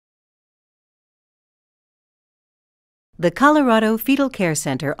The Colorado Fetal Care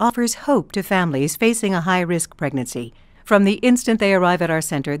Center offers hope to families facing a high-risk pregnancy. From the instant they arrive at our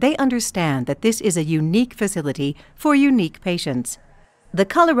center, they understand that this is a unique facility for unique patients. The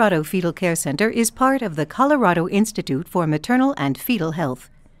Colorado Fetal Care Center is part of the Colorado Institute for Maternal and Fetal Health.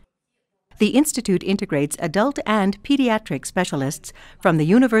 The Institute integrates adult and pediatric specialists from the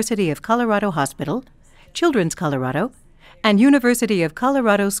University of Colorado Hospital, Children's Colorado, and University of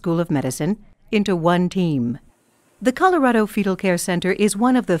Colorado School of Medicine into one team. The Colorado Fetal Care Center is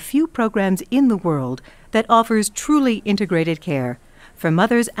one of the few programs in the world that offers truly integrated care for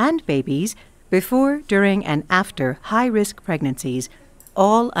mothers and babies before, during, and after high-risk pregnancies,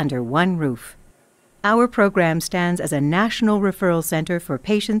 all under one roof. Our program stands as a national referral center for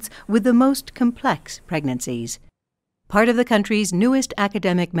patients with the most complex pregnancies. Part of the country's newest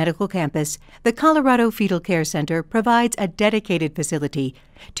academic medical campus, the Colorado Fetal Care Center provides a dedicated facility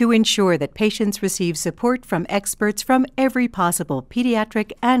to ensure that patients receive support from experts from every possible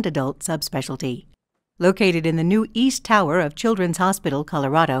pediatric and adult subspecialty. Located in the new East Tower of Children's Hospital,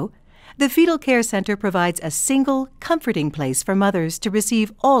 Colorado, the Fetal Care Center provides a single, comforting place for mothers to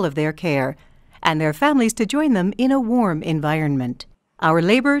receive all of their care and their families to join them in a warm environment. Our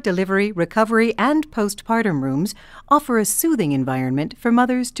labor, delivery, recovery, and postpartum rooms offer a soothing environment for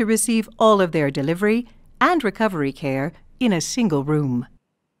mothers to receive all of their delivery and recovery care in a single room.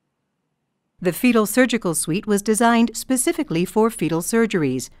 The Fetal Surgical Suite was designed specifically for fetal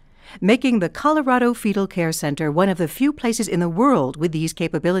surgeries, making the Colorado Fetal Care Center one of the few places in the world with these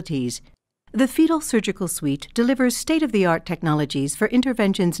capabilities. The Fetal Surgical Suite delivers state-of-the-art technologies for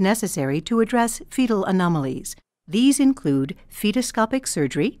interventions necessary to address fetal anomalies. These include fetoscopic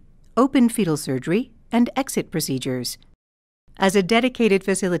surgery, open fetal surgery, and exit procedures. As a dedicated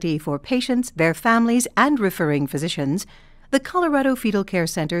facility for patients, their families, and referring physicians, the Colorado Fetal Care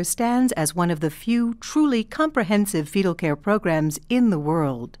Center stands as one of the few truly comprehensive fetal care programs in the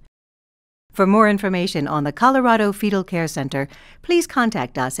world. For more information on the Colorado Fetal Care Center, please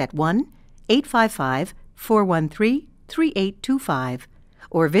contact us at 1-855-413-3825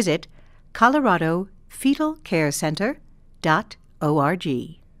 or visit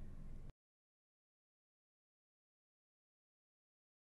coloradofetalcarecenter.org.